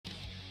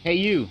Hey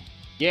you,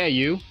 yeah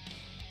you.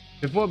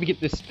 Before we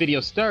get this video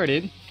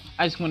started,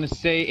 I just want to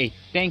say a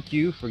thank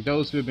you for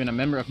those who have been a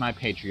member of my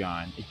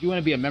Patreon. If you want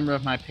to be a member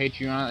of my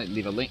Patreon,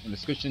 leave a link in the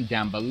description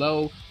down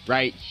below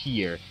right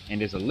here.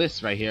 And there's a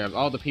list right here of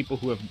all the people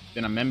who have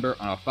been a member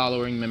or a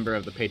following member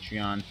of the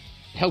Patreon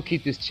to help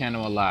keep this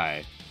channel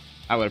alive.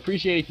 I would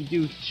appreciate it if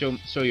you do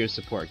show your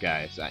support,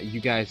 guys.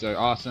 You guys are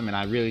awesome, and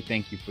I really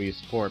thank you for your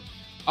support.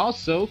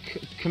 Also,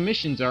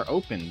 commissions are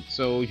open,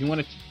 so if you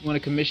want to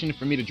commission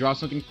for me to draw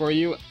something for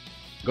you,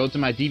 go to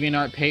my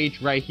DeviantArt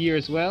page right here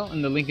as well,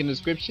 in the link in the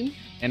description,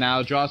 and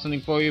I'll draw something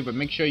for you. But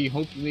make sure you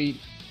hopefully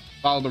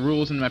follow the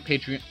rules in my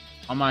Patreon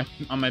on my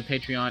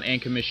Patreon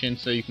and commission,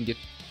 so you can get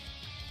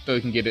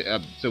we can get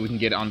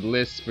it on the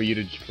list for me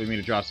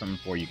to draw something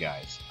for you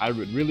guys. I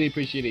would really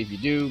appreciate it if you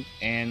do,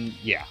 and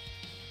yeah.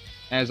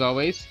 As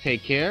always,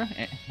 take care,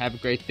 and have a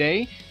great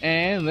day,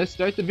 and let's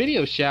start the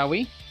video, shall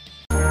we?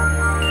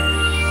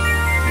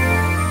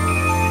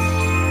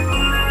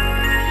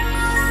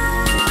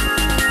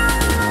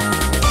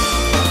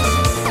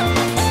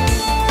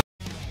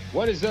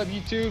 What is up,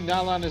 YouTube?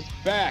 Nylon is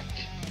back.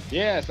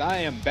 Yes, I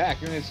am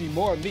back. You're going to see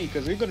more of me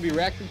because we're going to be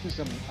reacting to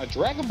some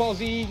Dragon Ball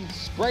Z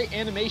sprite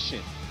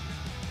animation.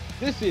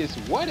 This is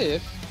What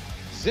If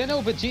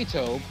Xeno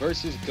Vegito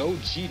versus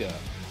Gogeta.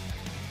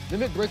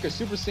 Limit Breaker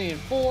Super Saiyan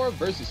 4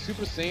 versus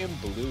Super Saiyan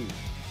Blue.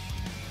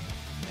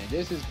 And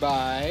this is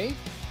by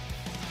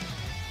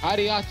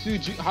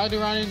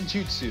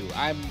Hyourinjutsu.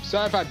 I'm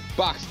sorry if I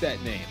boxed that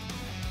name.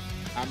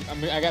 I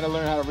gotta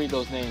learn how to read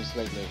those names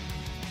lately.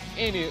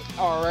 Anyway,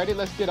 alrighty,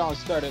 let's get on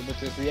started with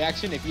this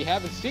reaction. If you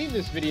haven't seen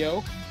this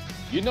video,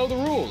 you know the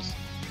rules.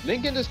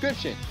 Link in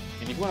description.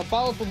 And if you want to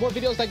follow for more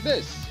videos like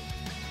this,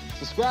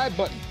 subscribe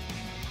button,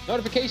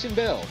 notification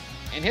bell,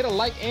 and hit a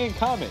like and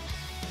comment.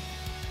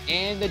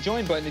 And the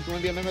join button if you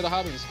want to be a member of the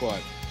Hobidon squad.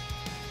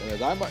 You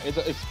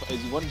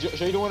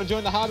don't want to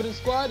join the Hobidon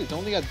squad? It's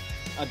only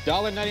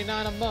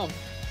 $1.99 a month.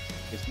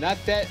 It's not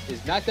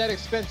that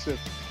expensive.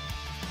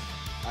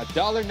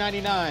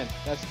 $1.99.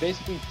 That's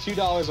basically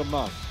 $2 a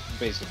month,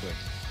 basically.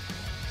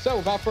 So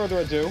without further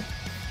ado,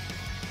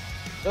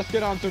 let's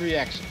get on to the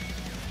reaction.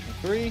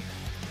 3,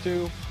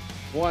 2,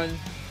 1,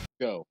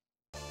 go.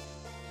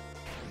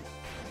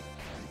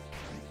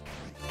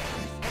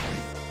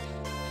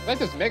 I like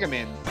this Mega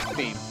Man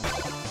theme.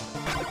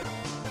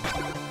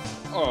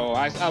 Oh,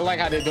 I like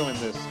how they're doing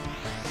this.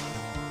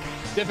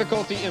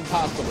 Difficulty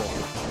impossible.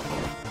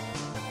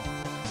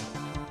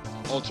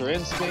 Ultra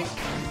Instinct.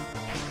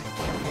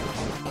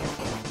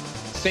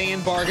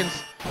 Saiyan bargain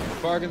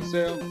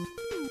sale.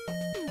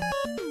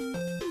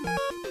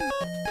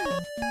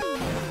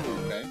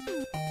 Okay.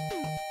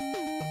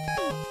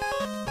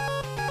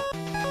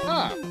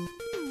 Ah.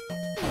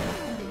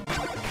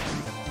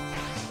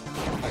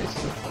 Nice.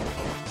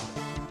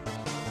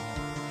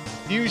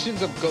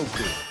 Fusions of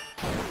Goku.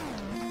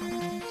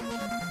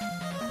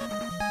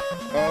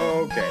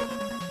 Okay.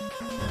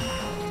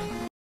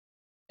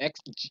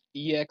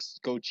 EX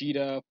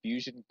Gogeta,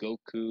 Fusion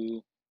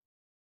Goku,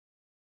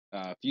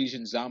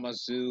 Fusion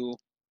Zamasu,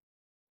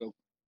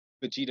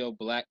 Vegito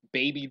Black,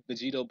 Baby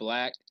Vegito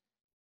Black,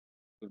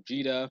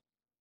 Gogeta,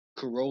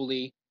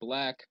 Karoli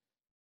Black,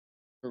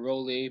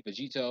 Karoli,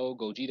 Vegito,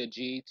 Gogeta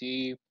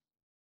GT,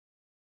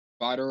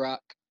 Bardock,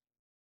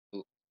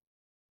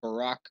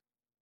 Barak.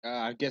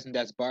 I'm guessing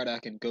that's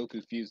Bardock and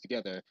Goku fused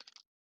together.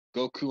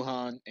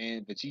 Gokuhan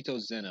and Vegito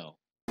Zeno.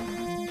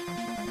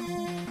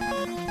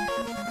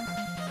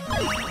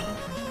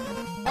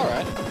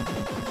 Alright.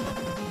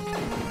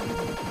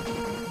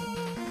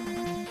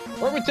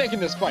 Where are we taking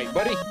this fight,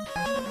 buddy?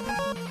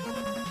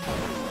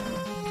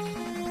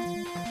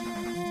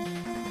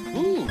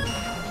 Ooh.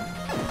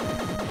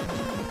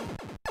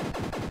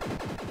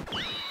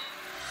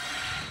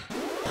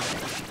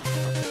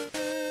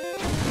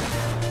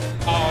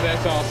 Oh,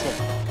 that's awesome.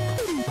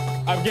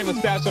 I'm getting a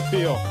stash of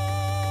feel.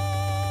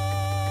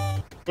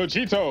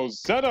 Vegito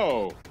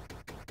Zeno.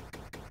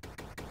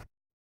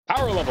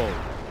 Power level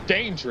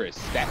dangerous.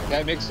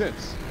 That makes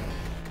sense.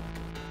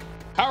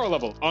 Power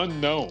level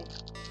unknown.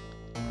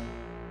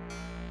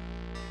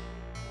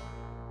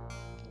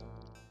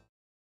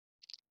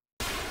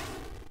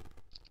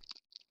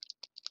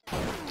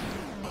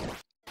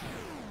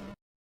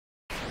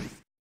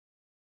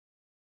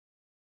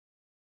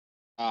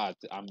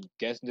 I'm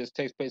guessing this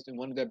takes place in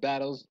one of their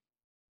battles,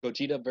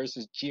 Gogeta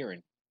versus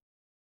Jiren.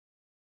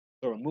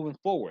 So we're moving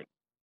forward.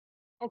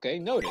 Okay,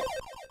 noted.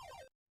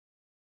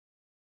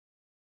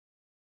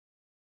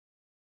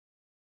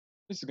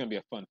 This is gonna be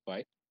a fun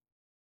fight.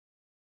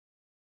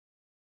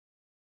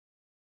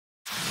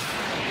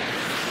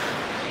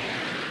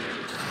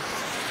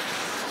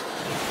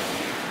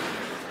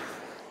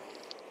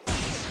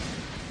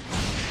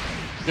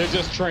 They're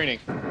just training.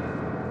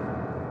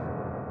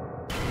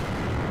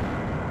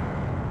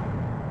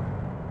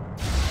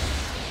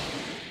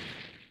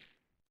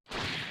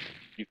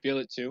 You feel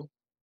it too?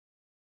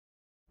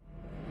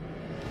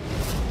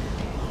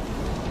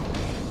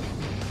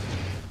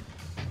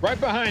 Right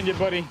behind you,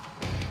 buddy.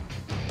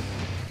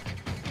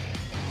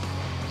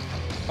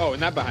 Oh,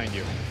 not behind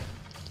you.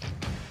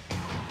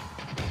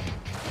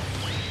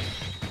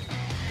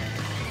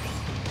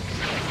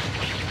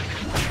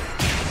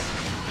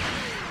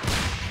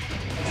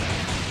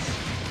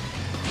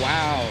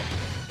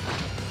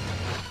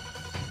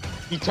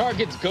 He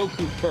targets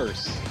Goku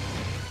first.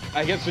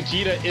 I guess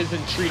Vegeta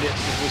isn't treated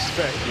with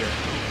respect here.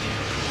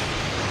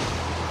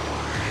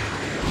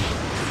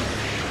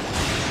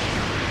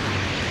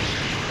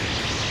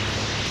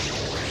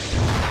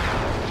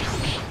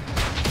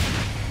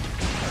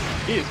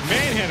 He is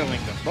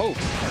manhandling them both.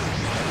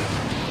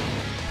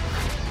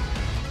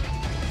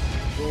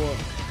 Sure.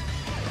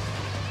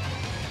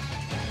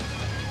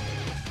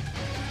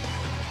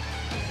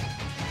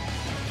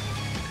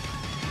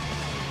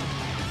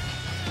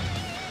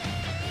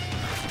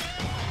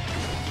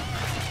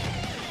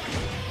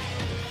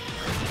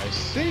 I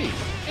see.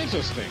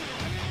 Interesting.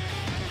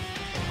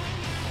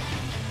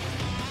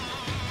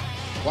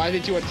 Why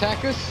did you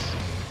attack us?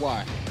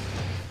 Why?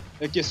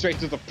 Let's get straight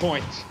to the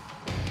point.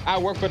 I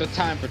work for the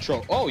Time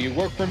Patrol. Oh, you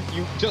work for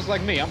you just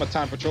like me. I'm a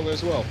Time Patroller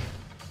as well.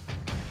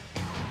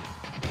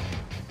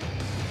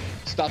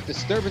 Stop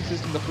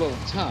disturbances in the flow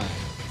of time.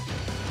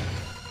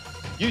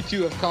 You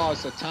two have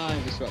caused a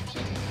time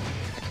disruption.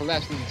 I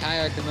collapsed the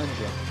entire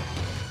conundrum.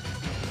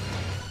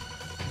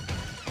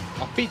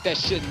 A feat that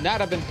should not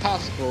have been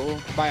possible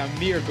by a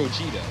mere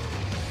Gogeta.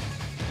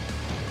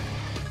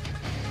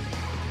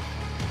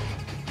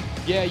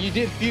 Yeah, you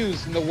did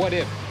fuse in the what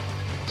if.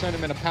 Turn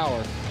him into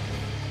power.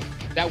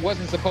 That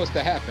wasn't supposed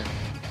to happen.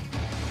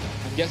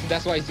 I'm guessing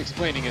that's why he's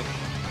explaining it.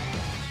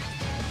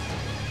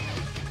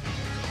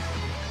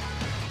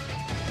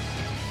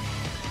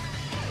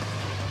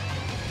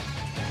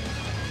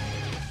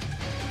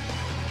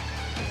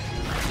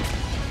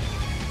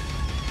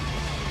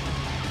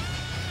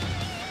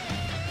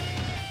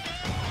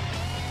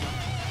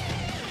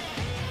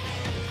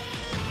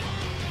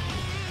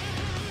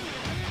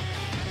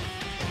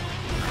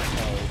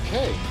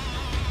 Okay.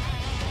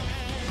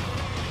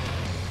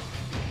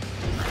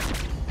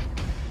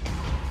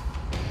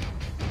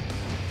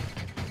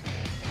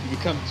 You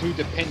become too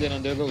dependent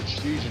on their little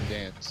fusion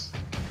dance.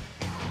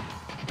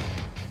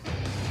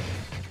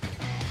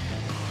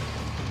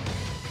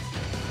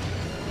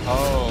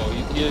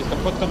 Oh, you just to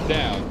put them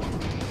down.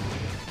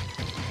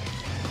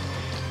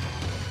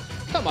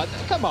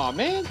 Come on,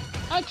 man.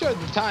 I'm sure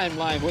the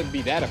timeline wouldn't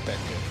be that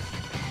effective.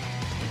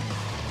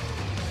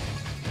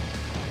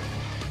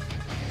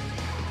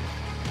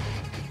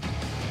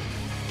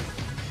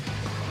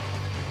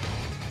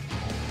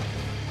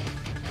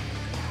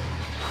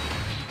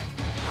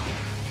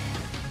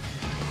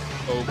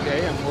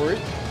 Okay, I'm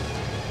worried.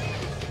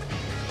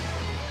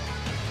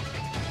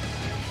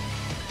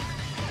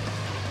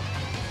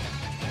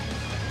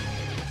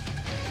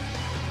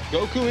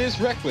 Goku is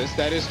reckless,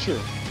 that is true.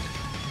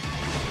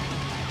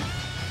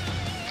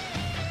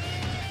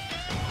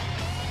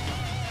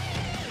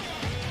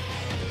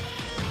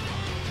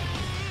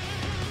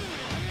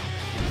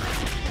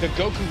 The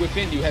Goku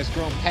within you has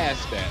grown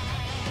past that.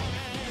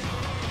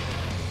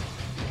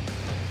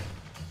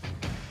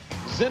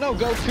 Xeno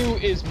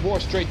Goku is more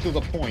straight to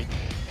the point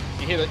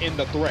and hit in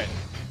the threat.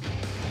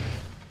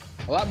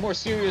 A lot more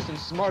serious and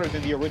smarter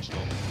than the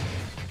original.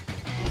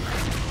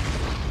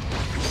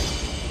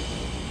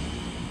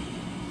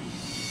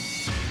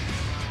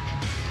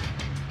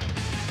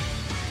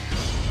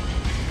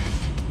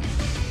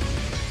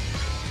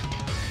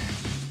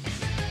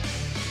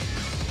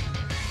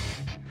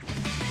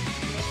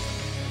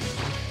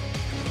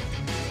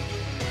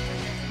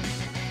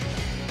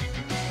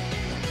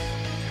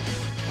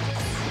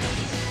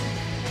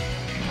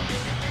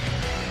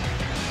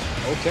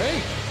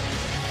 Okay.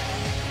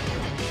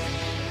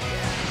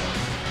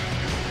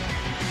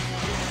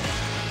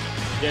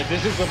 Yeah,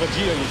 this is the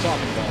Vegeta you're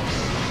talking about.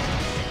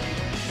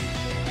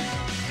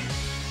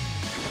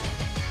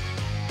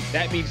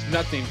 That means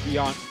nothing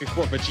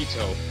before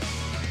Vegito.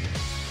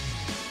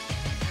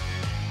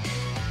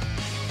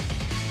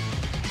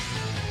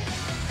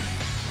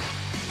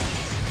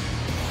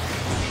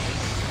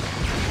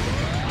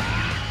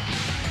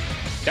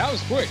 That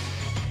was quick.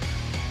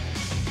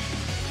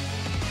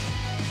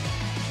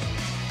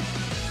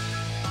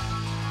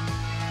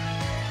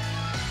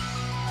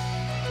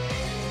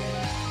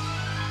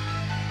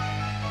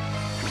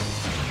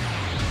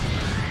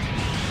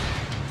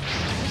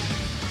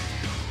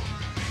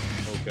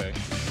 Okay.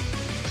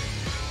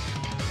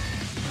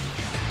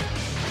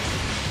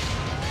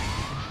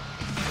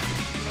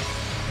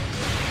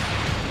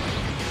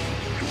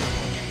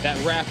 That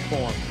raft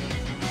form.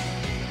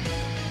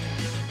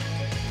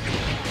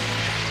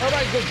 All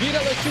right, Gogeta,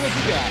 let's see what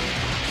you got.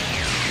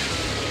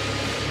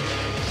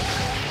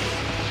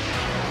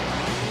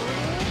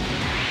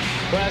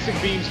 Classic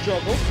beam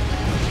struggle.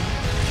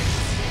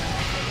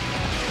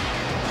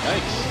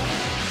 Nice.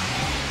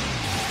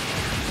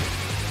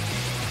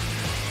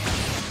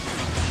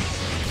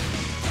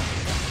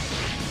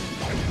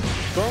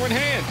 Throwing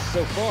hands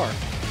so far.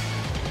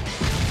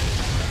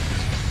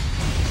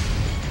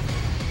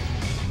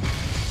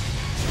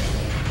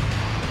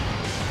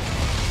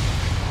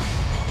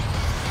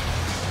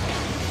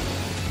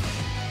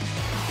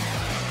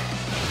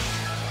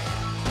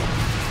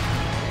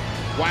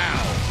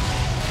 Wow.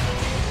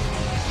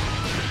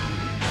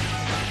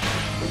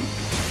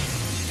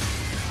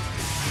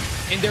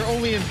 And they're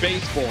only in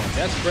base form.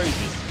 That's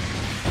crazy.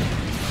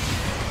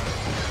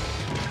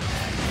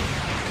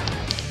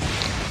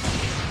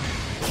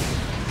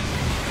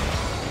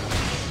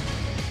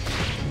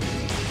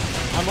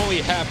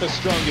 only half as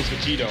strong as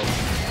Vegito.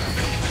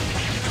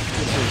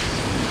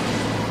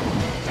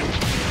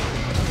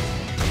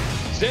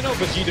 Xeno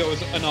Vegito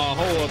is on a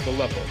whole other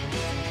level.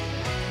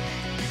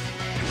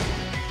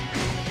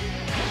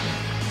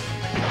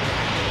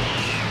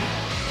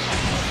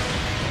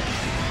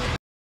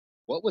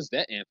 What was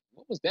that, Amp?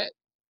 What was that?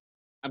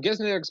 I'm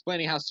guessing they're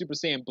explaining how Super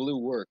Saiyan Blue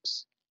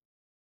works.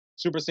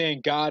 Super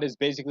Saiyan God is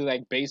basically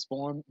like base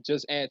form.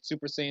 Just add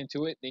Super Saiyan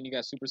to it, then you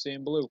got Super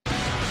Saiyan Blue.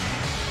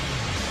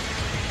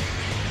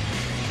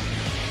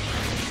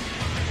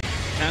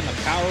 Time to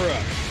power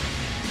up.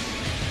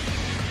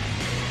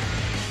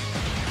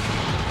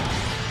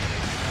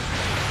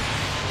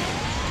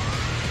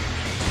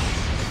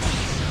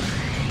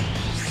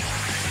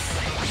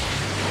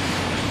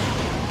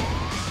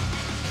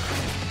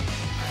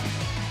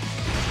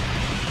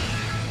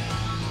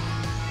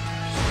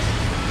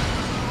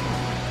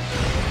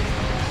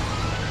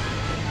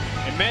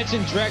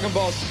 Imagine Dragon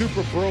Ball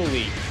Super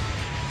Broly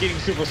getting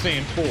Super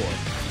Saiyan 4.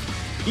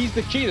 He's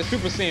the key to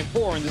Super Saiyan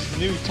 4 in this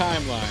new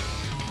timeline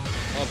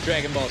of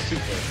Dragon Ball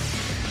Super.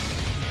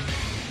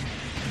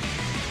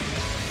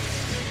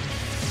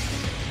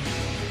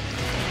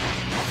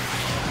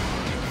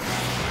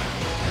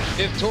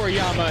 If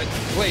Toriyama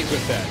plays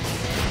with that.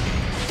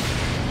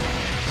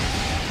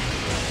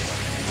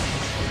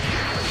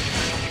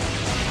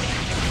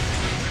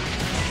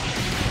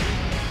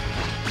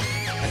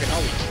 I can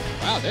always...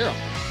 Wow, there.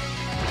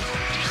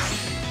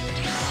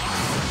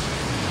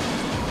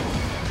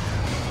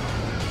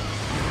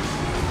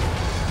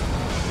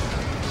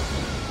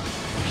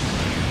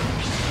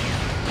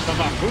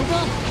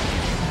 Booba?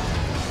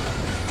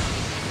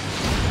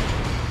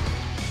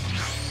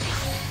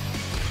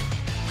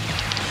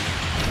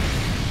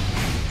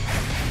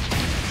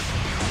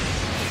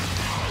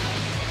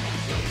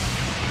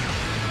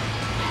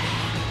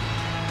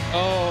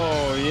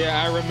 Oh,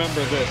 yeah, I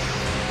remember this.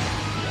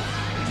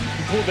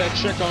 You pulled that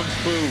trick on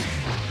Boo.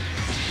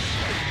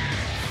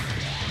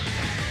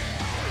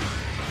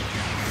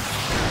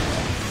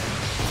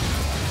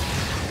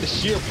 The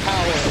sheer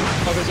power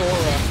of his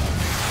aura.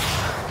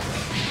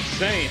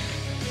 Insane.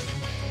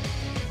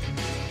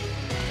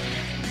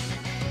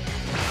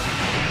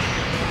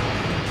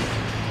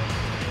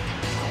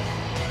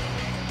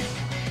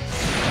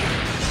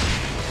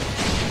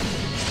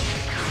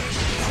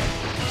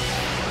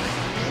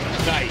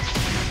 Nice.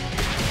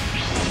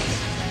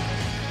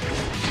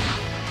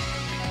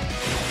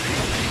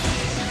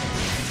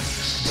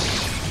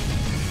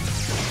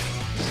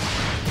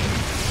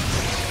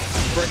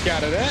 Break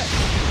out of that.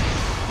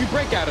 You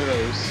break out of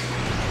those.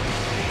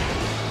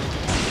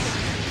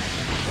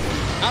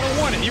 I don't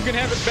want it. You can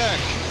have it back.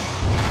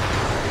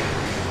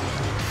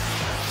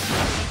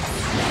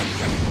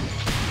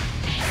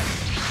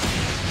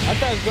 I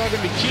thought it was all going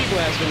to be Ki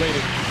Blast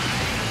related.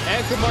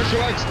 Add some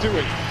martial arts to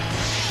it.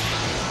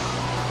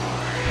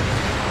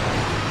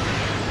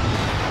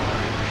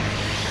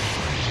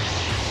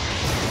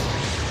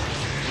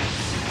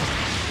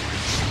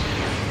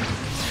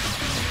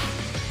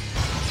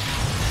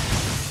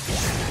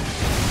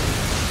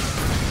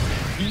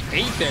 He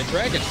ate that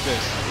Dragon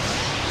Fist.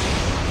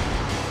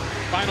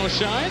 Final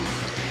shine.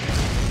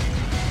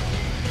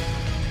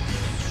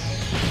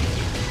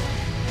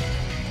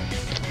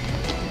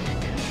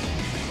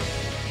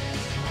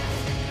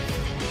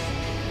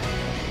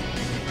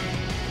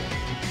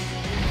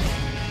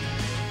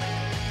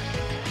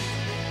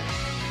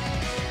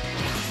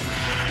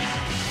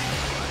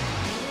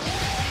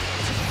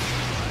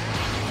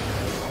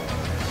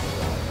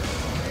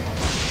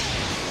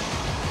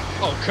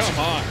 Oh, come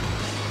on.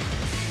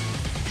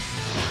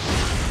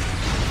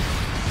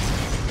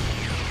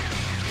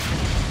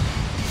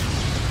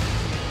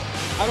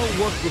 I don't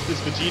work with this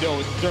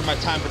Vegito during my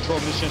time patrol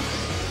missions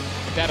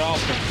that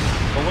often.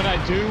 But when I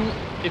do,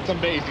 it's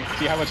amazing to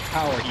see how much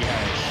power he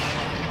has.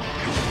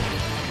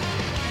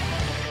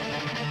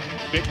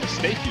 Big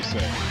mistake, you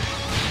say?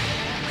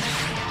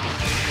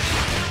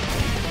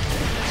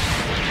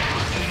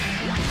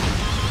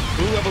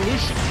 Blue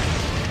evolution.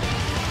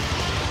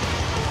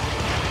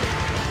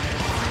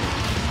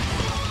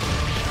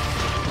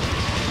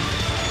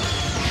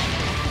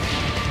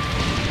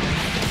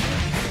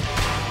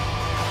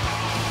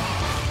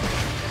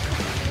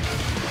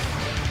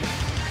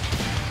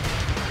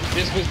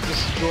 This would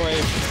destroy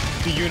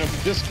the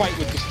universe. This fight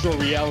would destroy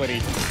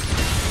reality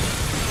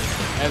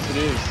as it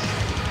is.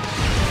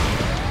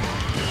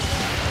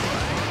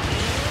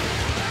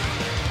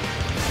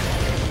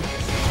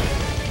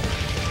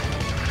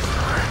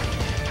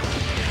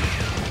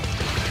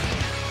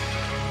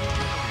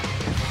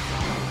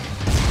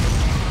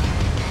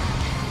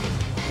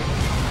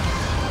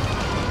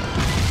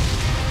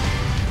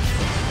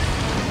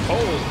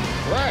 Holy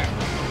crap.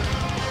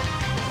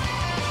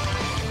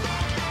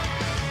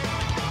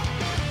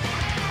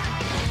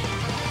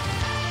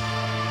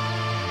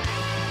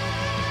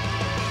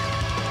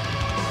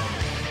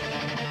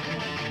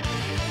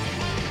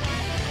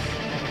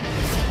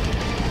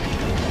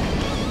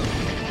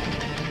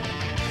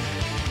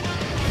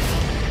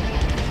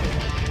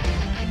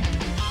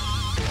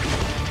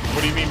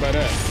 What do you mean by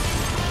that?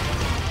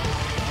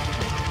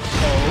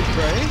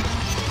 Okay.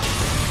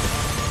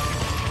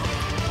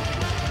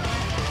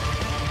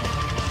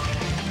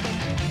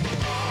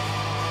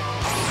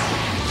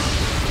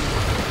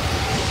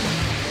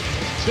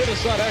 Should have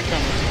saw that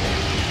coming.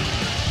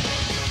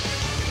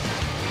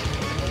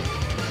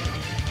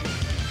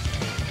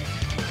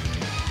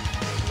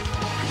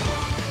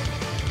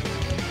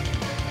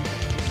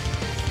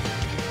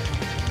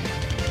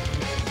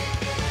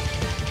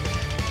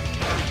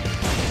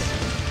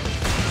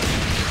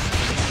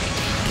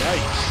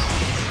 Yikes.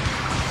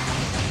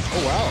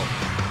 Oh, wow.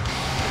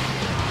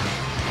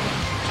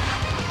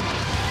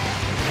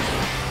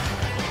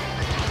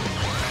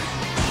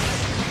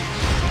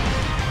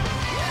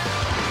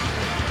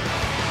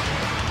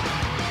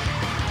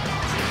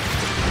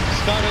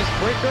 Stardust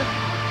Breaker,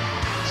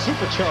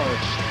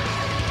 supercharged.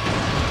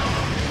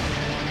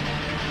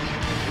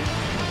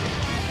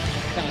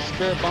 What kind of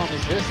spirit bomb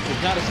is this?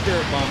 It's not a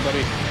spirit bomb,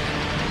 buddy.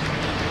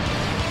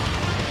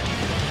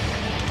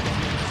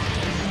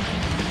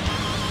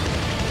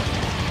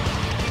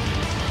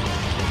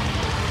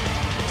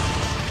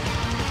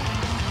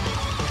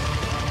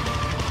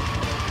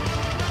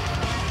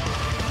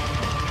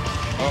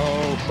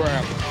 Oh,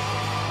 crap.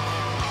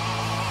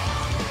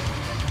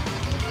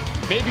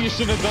 Maybe you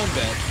shouldn't have done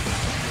that.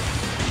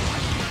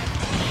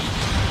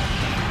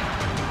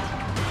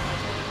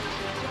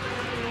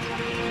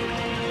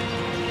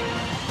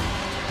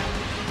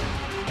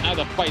 Now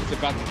the fight's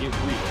about to get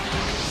real.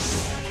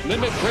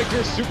 Limit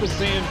Breaker Super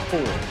Saiyan 4.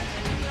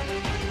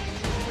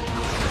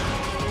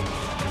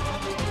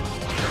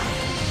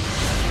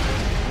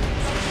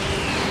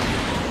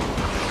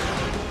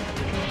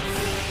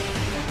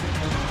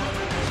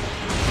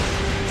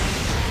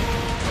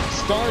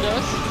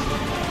 Stardust.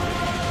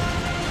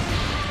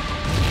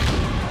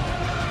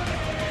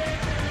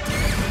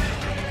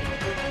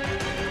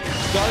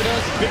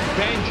 Stardust Big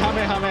Bang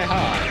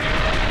Kamehameha.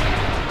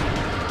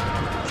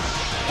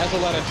 That's a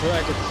lot of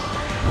dragons.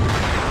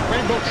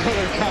 Rainbow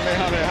color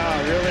Kamehameha,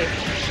 really?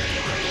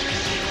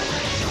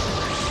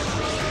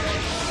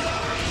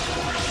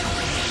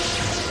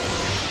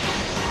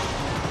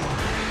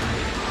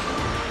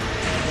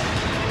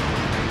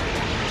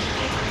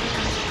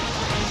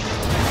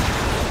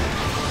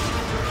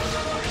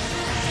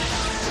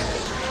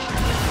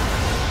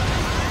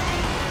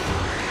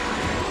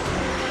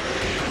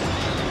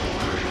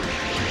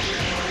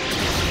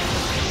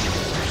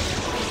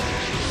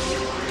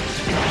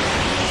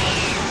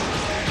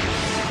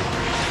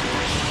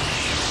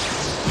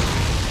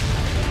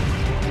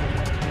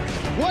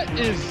 What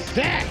is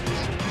that?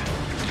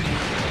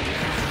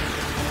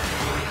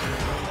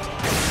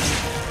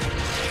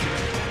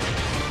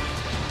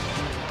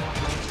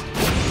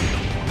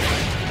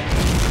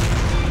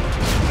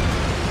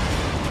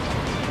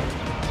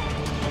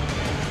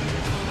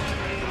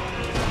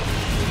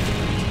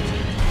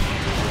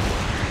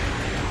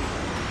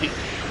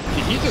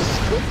 Did he just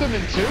split them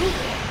in two?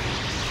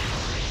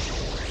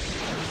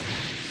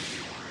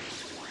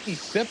 He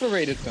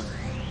separated them.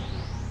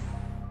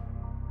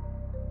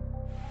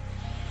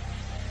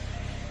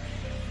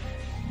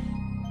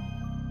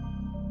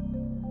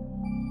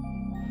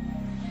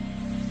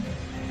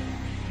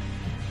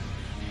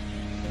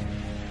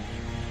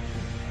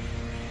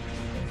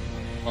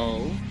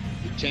 Oh,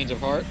 change of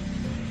heart.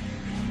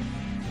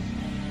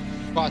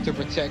 Fought to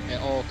protect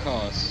at all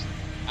costs.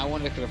 I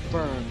want to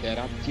confirm that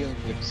I'm dealing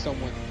with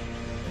someone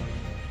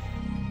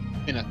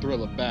in a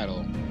thrill of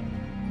battle.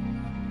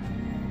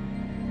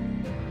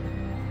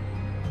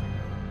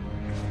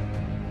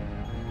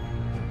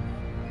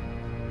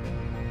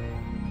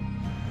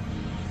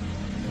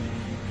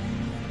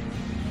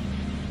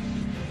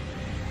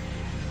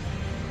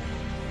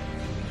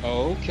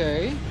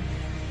 Okay.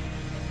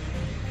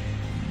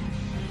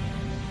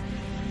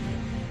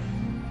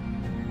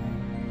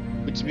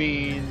 Which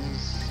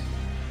means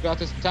throughout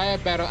this entire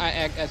battle, I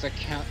act as a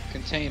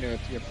container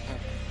of your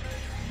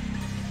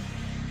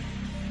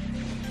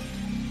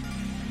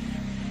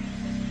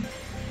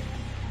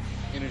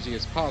energy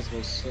as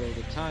possible, so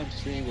the time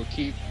stream will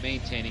keep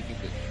maintaining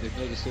there's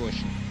no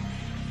distortion.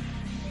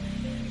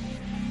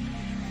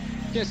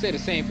 Can't say the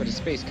same for the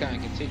space con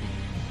continuum.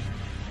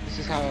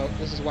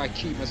 This is why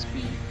Ki must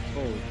be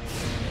told.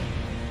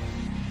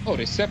 Oh,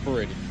 they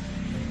separated.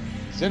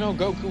 Xeno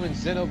Goku and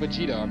Xeno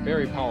Vegeta are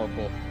very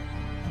powerful.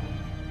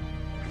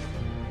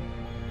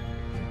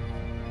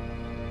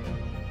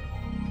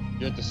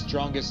 You're the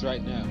strongest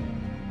right now.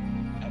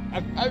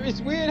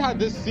 It's weird how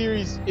this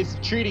series is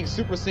treating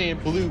Super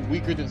Saiyan Blue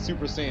weaker than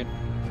Super Saiyan.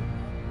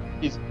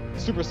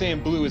 Super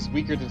Saiyan Blue is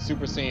weaker than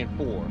Super Saiyan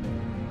 4.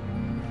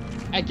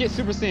 I guess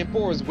Super Saiyan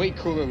 4 is way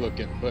cooler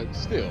looking, but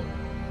still.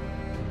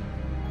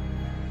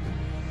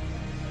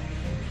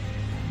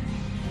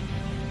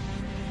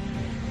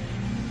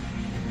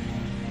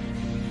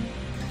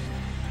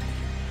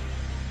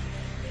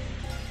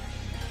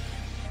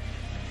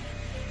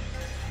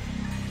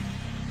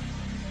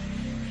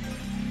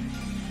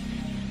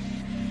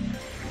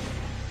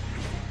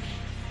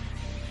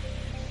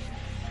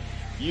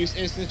 Use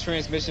instant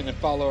transmission and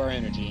follow our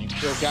energy.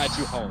 She'll guide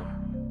you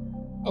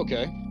home.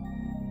 Okay.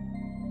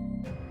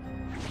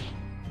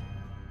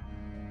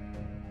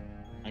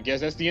 I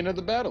guess that's the end of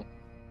the battle.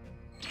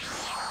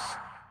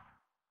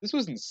 This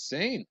was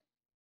insane.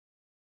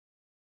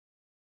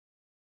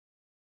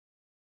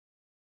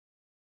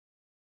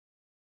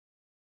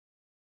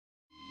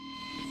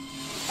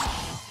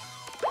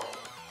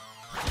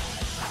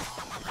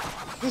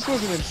 This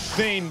was an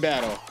insane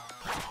battle,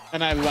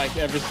 and I liked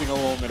every single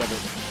moment of it.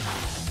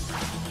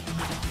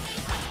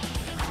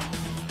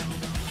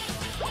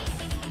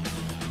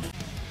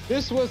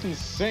 This was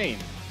insane.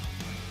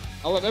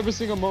 I love every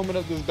single moment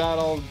of this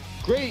battle.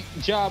 Great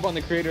job on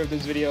the creator of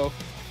this video.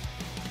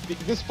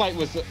 This fight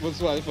was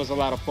a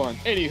lot of fun.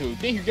 Anywho,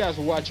 thank you guys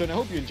for watching. I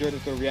hope you enjoyed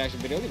this little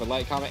reaction video. Leave a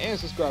like, comment, and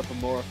subscribe for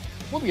more.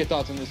 What were your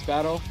thoughts on this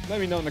battle? Let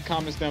me know in the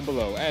comments down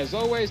below. As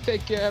always,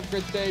 take care, have a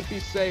great day, be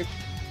safe.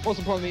 Most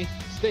importantly,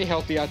 stay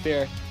healthy out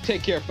there.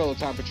 Take care, fellow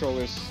time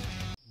patrollers.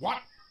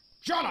 What?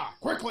 Shut up!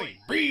 Quickly!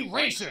 Be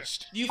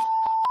racist! You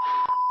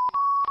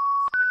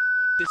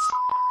this.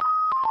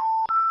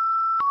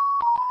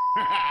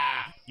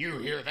 You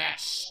hear that,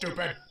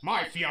 stupid?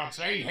 My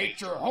fiancé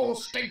hates your whole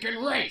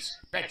stinking race!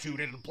 Bet you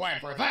didn't plan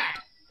for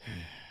that!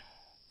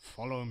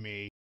 Follow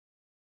me.